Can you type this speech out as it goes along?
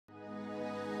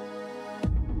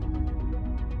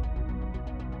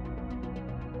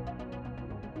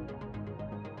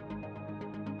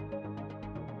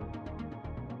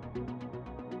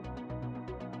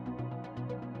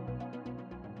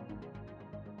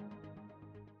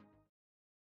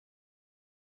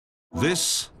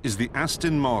This is the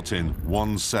Aston Martin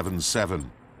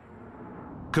 177.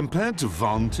 Compared to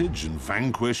Vantage and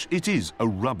Vanquish, it is a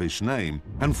rubbish name,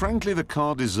 and frankly the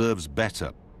car deserves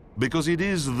better, because it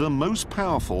is the most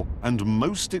powerful and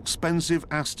most expensive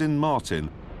Aston Martin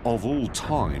of all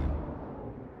time.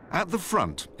 At the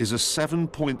front is a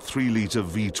 7.3-litre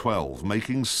V12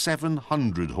 making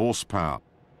 700 horsepower,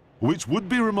 which would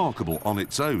be remarkable on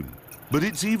its own. But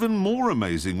it's even more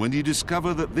amazing when you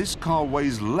discover that this car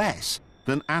weighs less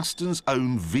than Aston's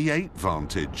own V8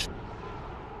 Vantage.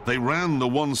 They ran the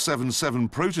 177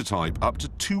 prototype up to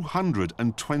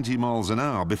 220 miles an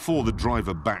hour before the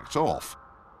driver backed off.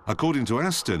 According to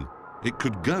Aston, it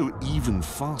could go even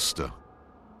faster.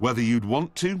 Whether you'd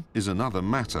want to is another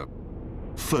matter.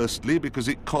 Firstly, because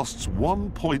it costs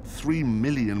 £1.3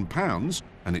 million,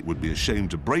 and it would be a shame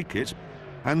to break it.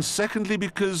 And secondly,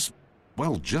 because,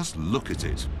 well, just look at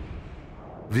it.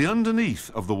 The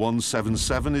underneath of the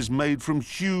 177 is made from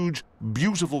huge,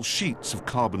 beautiful sheets of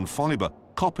carbon fibre,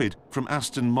 copied from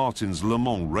Aston Martin's Le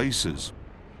Mans races.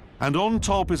 And on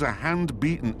top is a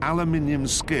hand-beaten aluminium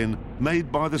skin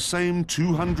made by the same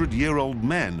 200-year-old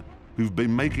men who've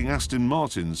been making Aston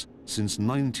Martins since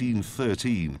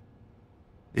 1913.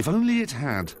 If only it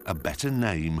had a better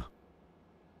name.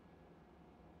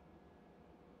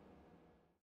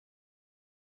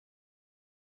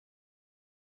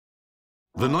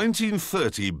 The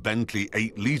 1930 Bentley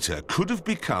 8-litre could have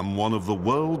become one of the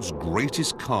world's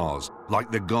greatest cars,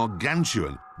 like the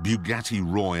gargantuan Bugatti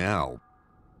Royale.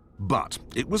 But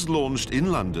it was launched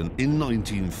in London in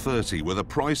 1930 with a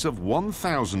price of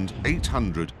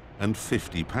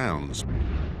 £1,850.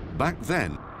 Back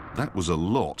then, that was a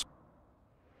lot.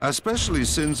 Especially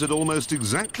since at almost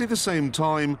exactly the same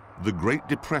time, the Great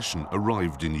Depression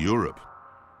arrived in Europe.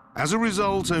 As a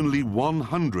result, only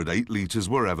 100 8-litres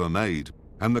were ever made,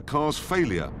 and the car's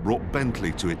failure brought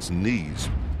Bentley to its knees.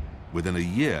 Within a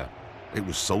year, it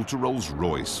was sold to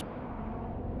Rolls-Royce.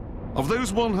 Of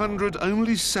those 100,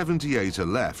 only 78 are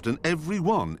left, and every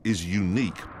one is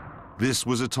unique. This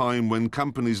was a time when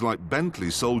companies like Bentley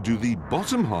sold you the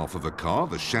bottom half of a car,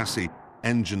 the chassis,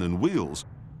 engine and wheels,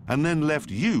 and then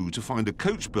left you to find a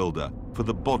coach builder for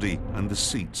the body and the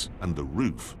seats and the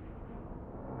roof.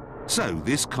 So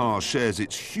this car shares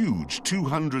its huge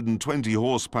 220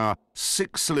 horsepower,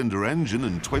 6-cylinder engine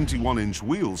and 21-inch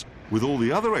wheels with all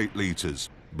the other 8 litres,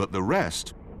 but the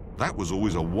rest, that was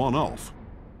always a one-off.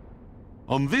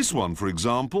 On this one, for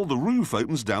example, the roof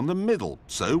opens down the middle,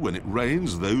 so when it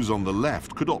rains, those on the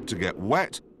left could opt to get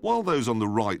wet, while those on the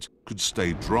right could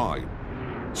stay dry.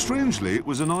 Strangely, it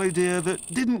was an idea that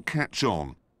didn't catch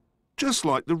on, just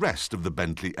like the rest of the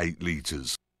Bentley 8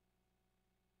 litres.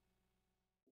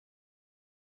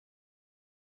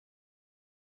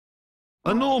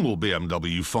 A normal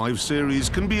BMW 5 Series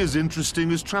can be as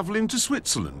interesting as travelling to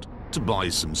Switzerland to buy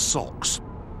some socks.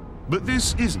 But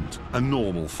this isn't a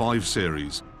normal 5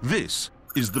 Series. This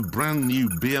is the brand new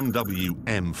BMW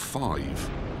M5.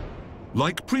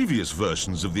 Like previous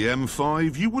versions of the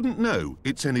M5, you wouldn't know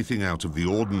it's anything out of the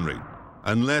ordinary,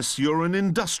 unless you're an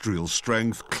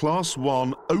industrial-strength Class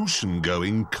 1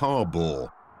 ocean-going car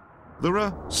bore. There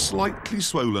are slightly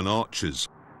swollen arches,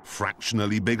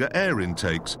 fractionally bigger air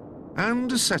intakes,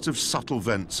 and a set of subtle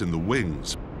vents in the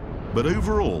wings. But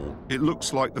overall, it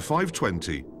looks like the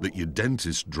 520 that your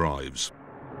dentist drives.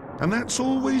 And that's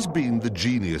always been the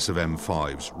genius of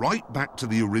M5s, right back to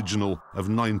the original of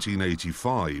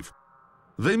 1985.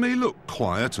 They may look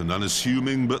quiet and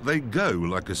unassuming, but they go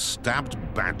like a stabbed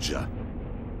badger.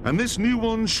 And this new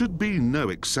one should be no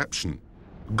exception.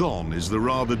 Gone is the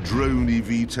rather drony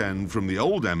V10 from the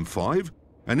old M5,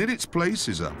 and in its place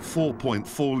is a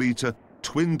 4.4-litre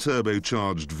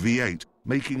twin-turbocharged V8,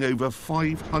 making over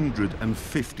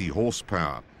 550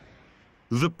 horsepower.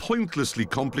 The pointlessly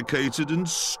complicated and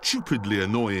stupidly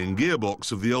annoying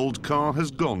gearbox of the old car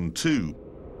has gone too,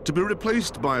 to be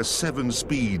replaced by a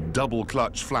 7-speed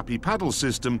double-clutch flappy paddle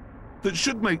system that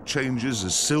should make changes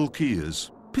as silky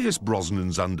as Pierce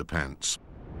Brosnan's underpants.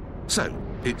 So,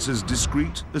 it's as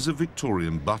discreet as a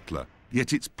Victorian butler,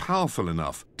 yet it's powerful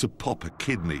enough to pop a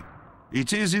kidney.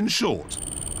 It is, in short,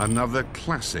 another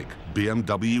classic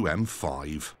BMW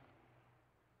M5.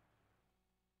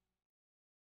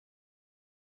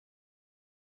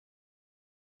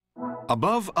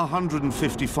 Above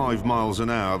 155 miles an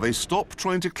hour, they stop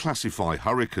trying to classify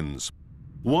hurricanes.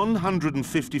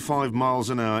 155 miles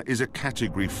an hour is a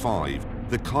Category 5,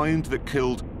 the kind that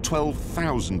killed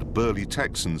 12,000 burly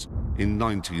Texans in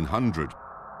 1900.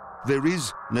 There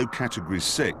is no Category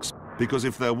 6, because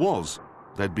if there was,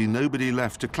 there'd be nobody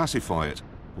left to classify it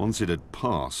once it had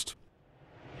passed.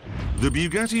 The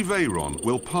Bugatti Veyron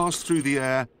will pass through the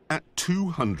air at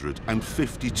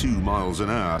 252 miles an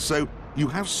hour, so you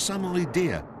have some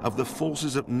idea of the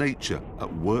forces of nature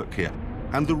at work here,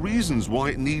 and the reasons why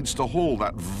it needs to haul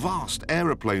that vast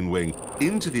aeroplane wing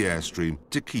into the airstream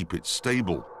to keep it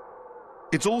stable.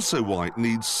 It's also why it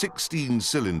needs 16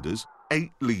 cylinders,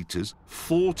 8 litres,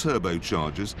 4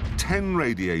 turbochargers, 10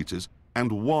 radiators,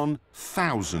 and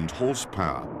 1,000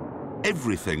 horsepower.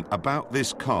 Everything about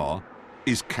this car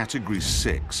is Category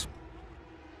 6.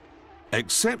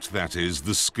 Except, that is,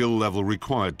 the skill level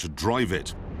required to drive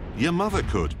it. Your mother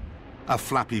could. A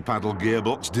flappy paddle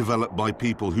gearbox developed by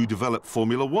people who develop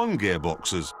Formula One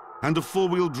gearboxes, and a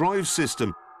four-wheel drive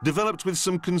system developed with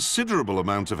some considerable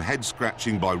amount of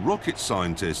head-scratching by rocket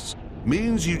scientists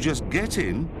means you just get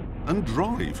in and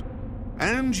drive.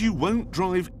 And you won't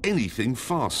drive anything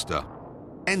faster.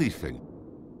 Anything.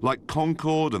 Like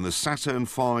Concorde and the Saturn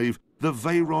V, the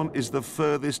Veyron is the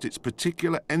furthest its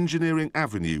particular engineering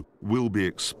avenue will be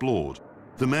explored.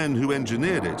 The men who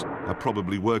engineered it are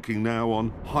probably working now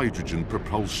on hydrogen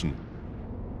propulsion.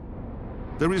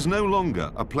 There is no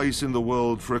longer a place in the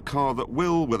world for a car that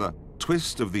will, with a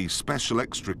twist of the special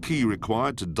extra key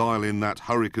required to dial in that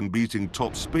hurricane-beating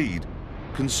top speed,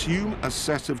 consume a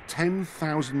set of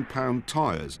 10,000-pound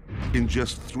tyres in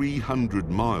just 300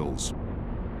 miles.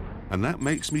 And that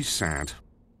makes me sad.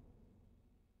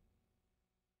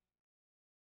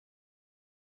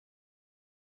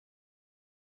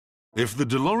 If the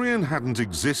DeLorean hadn't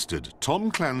existed,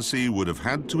 Tom Clancy would have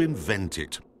had to invent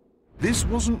it. This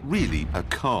wasn't really a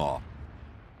car.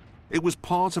 It was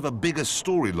part of a bigger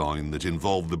storyline that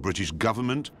involved the British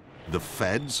government, the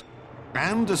feds,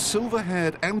 and a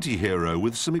silver-haired anti-hero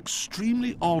with some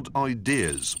extremely odd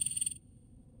ideas.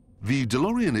 The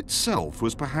DeLorean itself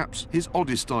was perhaps his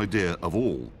oddest idea of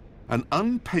all. An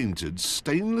unpainted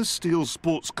stainless steel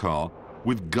sports car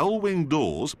with gull-wing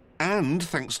doors and,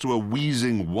 thanks to a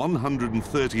wheezing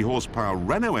 130 horsepower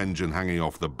Renault engine hanging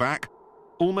off the back,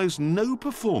 almost no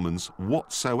performance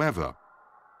whatsoever.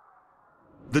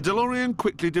 The DeLorean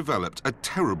quickly developed a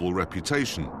terrible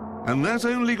reputation, and that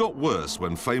only got worse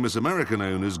when famous American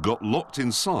owners got locked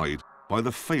inside by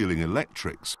the failing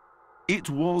electrics.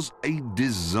 It was a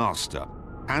disaster,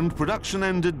 and production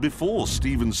ended before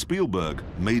Steven Spielberg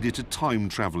made it a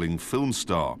time-traveling film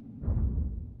star.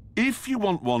 If you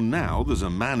want one now, there's a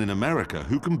man in America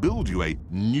who can build you a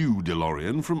new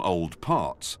DeLorean from old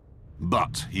parts.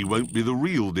 But he won't be the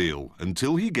real deal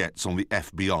until he gets on the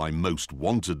FBI Most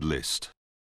Wanted list.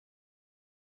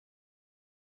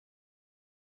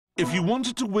 If you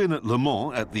wanted to win at Le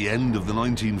Mans at the end of the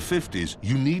 1950s,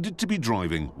 you needed to be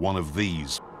driving one of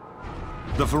these.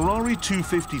 The Ferrari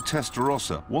 250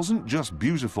 Testarossa wasn't just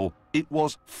beautiful, it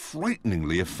was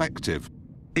frighteningly effective.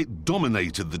 It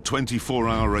dominated the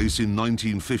 24-hour race in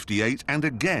 1958 and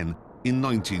again in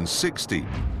 1960.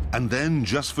 And then,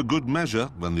 just for good measure,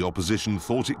 when the opposition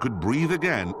thought it could breathe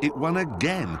again, it won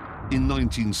again in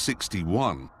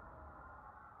 1961.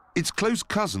 Its close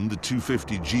cousin, the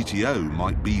 250 GTO,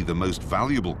 might be the most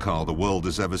valuable car the world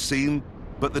has ever seen,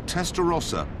 but the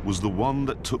Testarossa was the one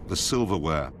that took the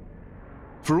silverware.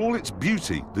 For all its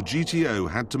beauty, the GTO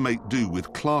had to make do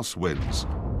with class wins,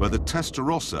 where the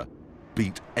Testarossa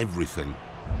beat everything.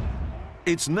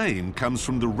 Its name comes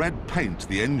from the red paint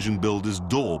the engine builders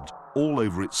daubed all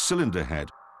over its cylinder head,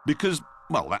 because,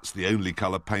 well, that's the only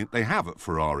colour paint they have at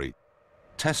Ferrari.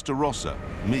 Testarossa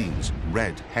means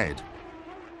red head.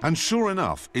 And sure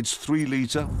enough, its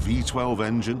 3-litre V12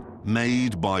 engine,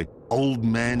 made by old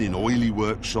men in oily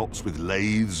workshops with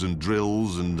lathes and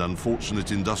drills and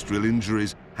unfortunate industrial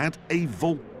injuries, had a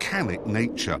volcanic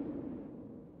nature.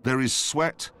 There is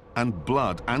sweat and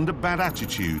blood and a bad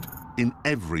attitude in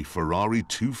every Ferrari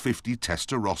 250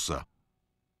 Testarossa.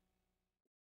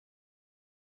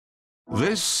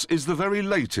 This is the very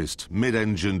latest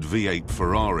mid-engined V8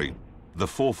 Ferrari, the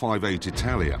 458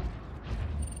 Italia.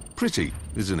 Pretty,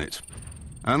 isn't it?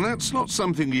 And that's not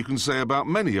something you can say about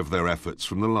many of their efforts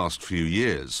from the last few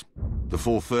years. The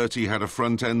 430 had a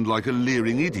front end like a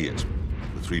leering idiot.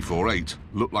 The 348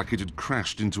 looked like it had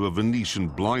crashed into a Venetian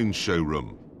blind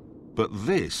showroom. But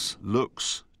this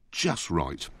looks just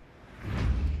right.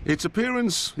 Its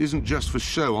appearance isn't just for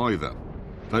show either.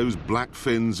 Those black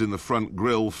fins in the front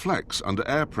grille flex under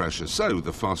air pressure, so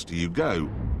the faster you go,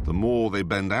 the more they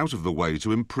bend out of the way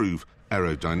to improve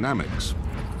aerodynamics.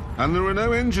 And there are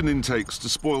no engine intakes to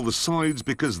spoil the sides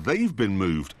because they've been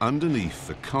moved underneath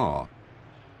the car.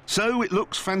 So it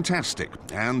looks fantastic,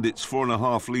 and its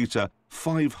 4.5-litre,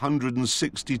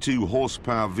 562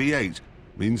 horsepower V8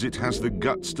 means it has the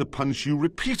guts to punch you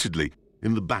repeatedly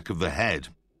in the back of the head.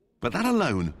 But that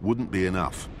alone wouldn't be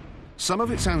enough. Some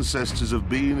of its ancestors have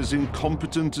been as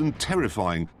incompetent and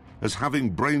terrifying as having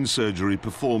brain surgery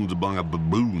performed by a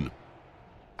baboon.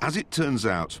 As it turns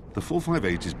out, the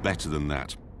 458 is better than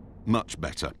that. Much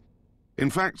better. In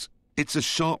fact, it's a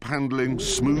sharp-handling,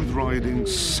 smooth-riding,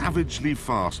 savagely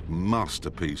fast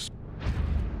masterpiece.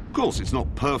 Of course, it's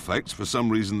not perfect. For some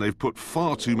reason, they've put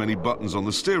far too many buttons on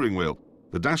the steering wheel.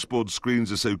 The dashboard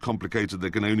screens are so complicated they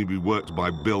can only be worked by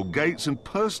Bill Gates, and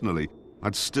personally,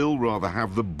 I'd still rather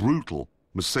have the brutal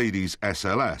Mercedes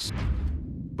SLS.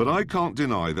 But I can't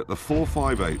deny that the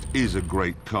 458 is a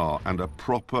great car and a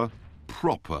proper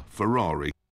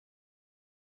Ferrari.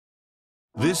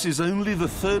 This is only the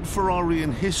third Ferrari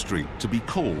in history to be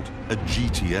called a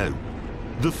GTO.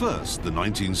 The first, the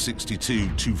 1962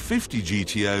 250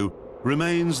 GTO,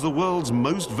 remains the world's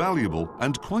most valuable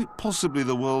and quite possibly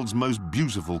the world's most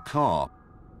beautiful car.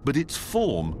 But its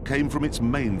form came from its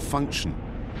main function,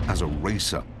 as a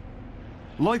racer.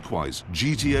 Likewise,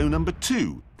 GTO number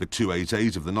 2, the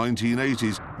 288 of the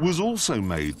 1980s, was also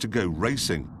made to go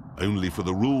racing, only for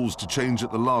the rules to change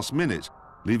at the last minute,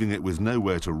 leaving it with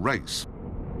nowhere to race.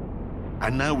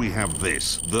 And now we have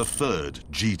this, the third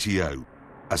GTO,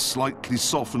 a slightly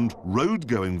softened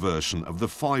road-going version of the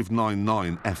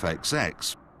 599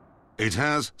 FXX. It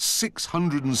has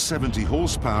 670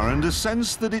 horsepower and a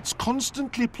sense that it's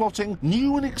constantly plotting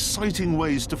new and exciting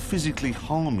ways to physically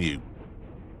harm you.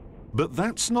 But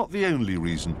that's not the only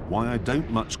reason why I don't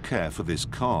much care for this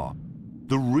car.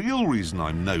 The real reason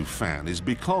I'm no fan is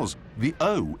because the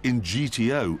O in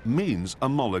GTO means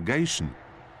homologation.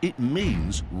 It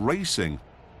means racing.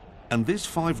 And this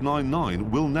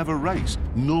 599 will never race,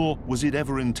 nor was it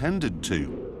ever intended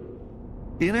to.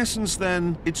 In essence,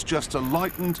 then, it's just a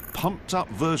lightened, pumped-up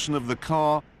version of the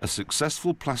car a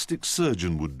successful plastic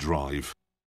surgeon would drive.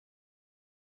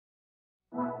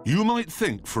 You might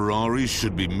think Ferraris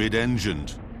should be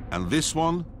mid-engined, and this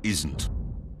one isn't.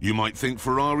 You might think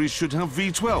Ferraris should have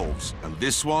V12s, and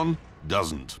this one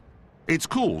doesn't. It's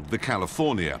called the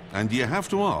California, and you have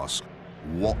to ask,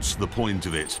 what's the point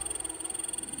of it?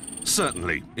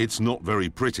 Certainly, it's not very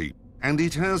pretty, and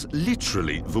it has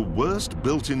literally the worst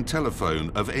built-in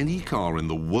telephone of any car in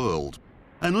the world.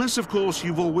 Unless, of course,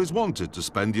 you've always wanted to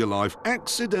spend your life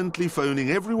accidentally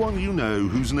phoning everyone you know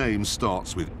whose name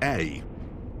starts with A.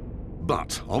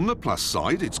 But on the plus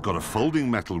side, it's got a folding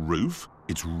metal roof,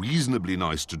 it's reasonably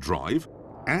nice to drive,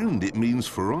 and it means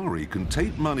Ferrari can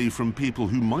take money from people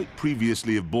who might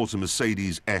previously have bought a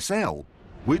Mercedes SL,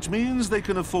 which means they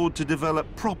can afford to develop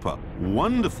proper,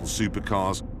 wonderful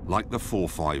supercars like the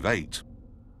 458.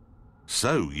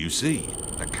 So, you see,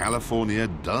 the California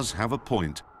does have a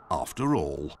point, after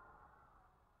all.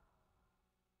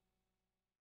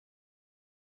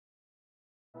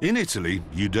 In Italy,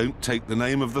 you don't take the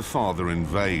name of the father in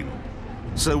vain.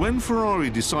 So when Ferrari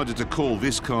decided to call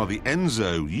this car the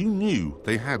Enzo, you knew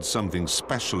they had something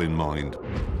special in mind.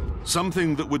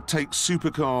 Something that would take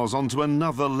supercars onto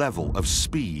another level of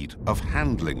speed, of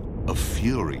handling, of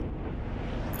fury.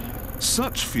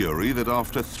 Such fury that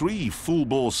after 3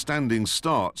 full-bore standing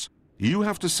starts, you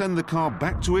have to send the car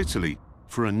back to Italy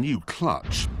for a new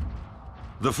clutch.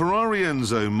 The Ferrari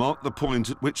Enzo marked the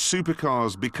point at which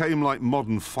supercars became like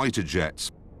modern fighter jets,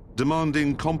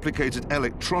 demanding complicated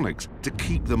electronics to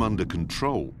keep them under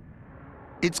control.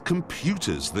 It's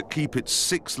computers that keep its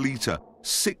 6-litre,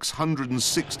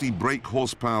 660 brake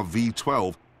horsepower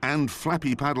V12 and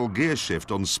flappy paddle gear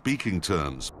shift on speaking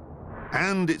terms,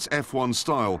 and its F1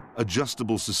 style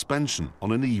adjustable suspension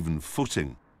on an even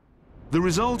footing. The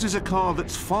result is a car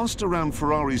that's faster around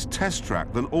Ferrari's test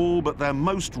track than all but their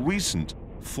most recent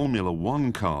Formula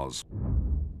One cars.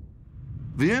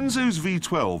 The Enzo's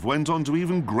V12 went on to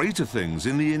even greater things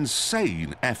in the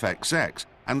insane FXX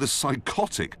and the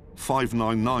psychotic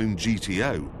 599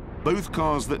 GTO, both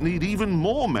cars that need even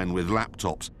more men with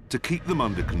laptops to keep them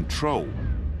under control.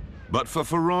 But for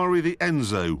Ferrari, the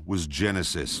Enzo was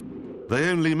Genesis. They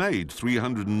only made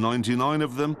 399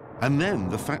 of them, and then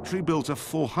the factory built a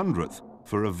 400th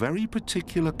for a very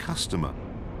particular customer,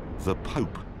 the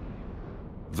Pope.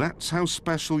 That's how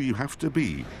special you have to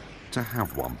be to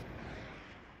have one.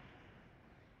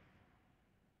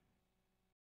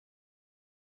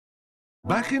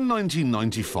 Back in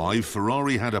 1995,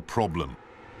 Ferrari had a problem.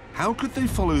 How could they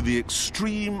follow the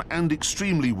extreme and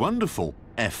extremely wonderful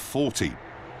F40?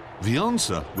 The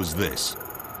answer was this,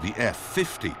 the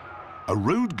F50, a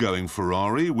road-going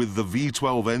Ferrari with the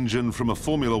V12 engine from a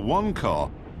Formula One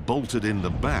car bolted in the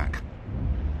back.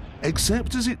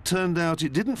 Except as it turned out,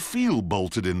 it didn't feel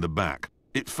bolted in the back.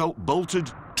 It felt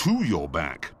bolted to your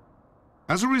back.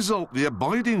 As a result, the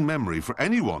abiding memory for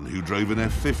anyone who drove an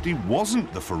F50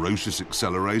 wasn't the ferocious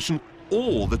acceleration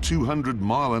or the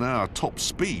 200-mile-an-hour top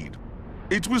speed.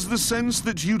 It was the sense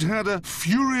that you'd had a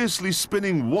furiously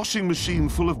spinning washing machine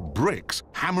full of bricks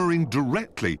hammering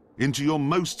directly into your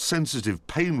most sensitive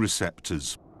pain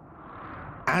receptors.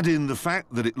 Add in the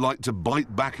fact that it liked to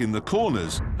bite back in the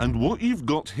corners, and what you've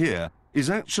got here is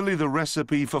actually the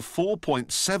recipe for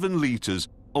 4.7 litres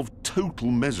of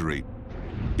total misery.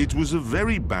 It was a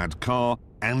very bad car,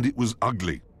 and it was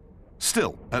ugly.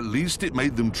 Still, at least it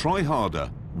made them try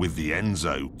harder with the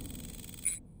Enzo.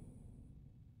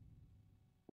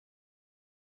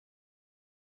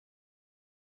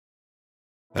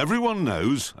 Everyone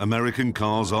knows American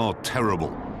cars are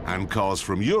terrible, and cars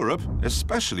from Europe,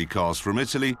 especially cars from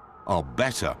Italy, are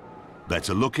better.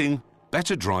 Better looking,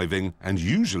 better driving, and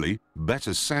usually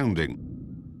better sounding.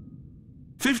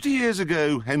 50 years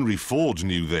ago, Henry Ford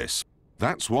knew this.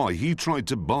 That's why he tried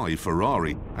to buy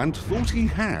Ferrari and thought he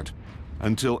had,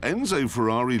 until Enzo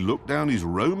Ferrari looked down his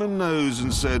Roman nose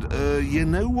and said, you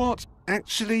know what?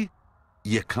 Actually,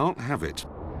 you can't have it.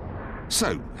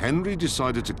 So, Henry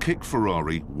decided to kick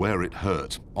Ferrari where it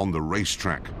hurt, on the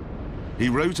racetrack. He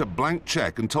wrote a blank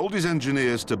check and told his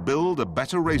engineers to build a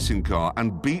better racing car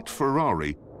and beat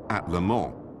Ferrari at Le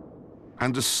Mans.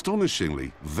 And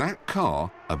astonishingly, that car,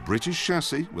 a British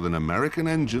chassis with an American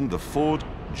engine, the Ford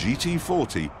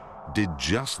GT40, did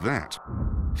just that.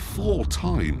 4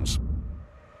 times.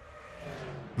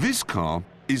 This car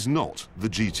is not the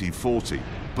GT40,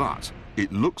 but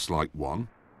it looks like one.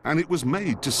 And it was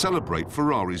made to celebrate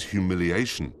Ferrari's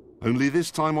humiliation, only this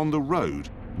time on the road,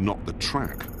 not the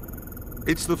track.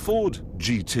 It's the Ford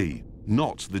GT,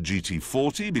 not the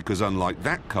GT40, because unlike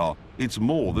that car, it's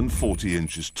more than 40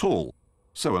 inches tall,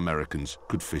 so Americans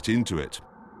could fit into it.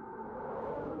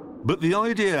 But the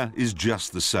idea is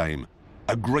just the same.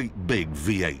 A great big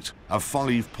V8, a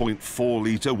 5.4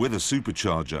 litre with a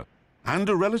supercharger, and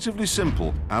a relatively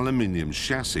simple aluminium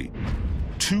chassis.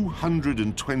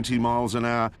 220 miles an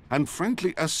hour, and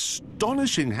frankly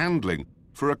astonishing handling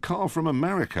for a car from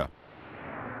America.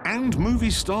 And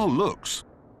movie star looks.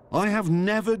 I have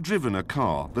never driven a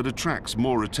car that attracts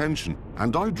more attention,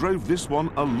 and I drove this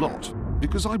one a lot,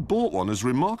 because I bought one as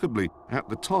remarkably, at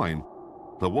the time,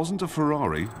 there wasn't a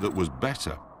Ferrari that was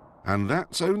better. And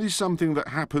that's only something that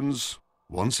happens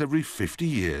once every 50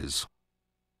 years.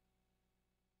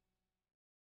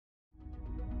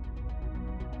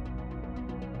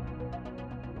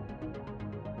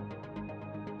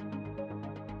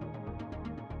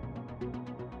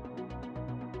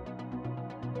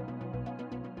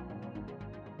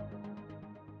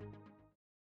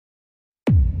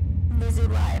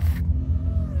 nizzulive.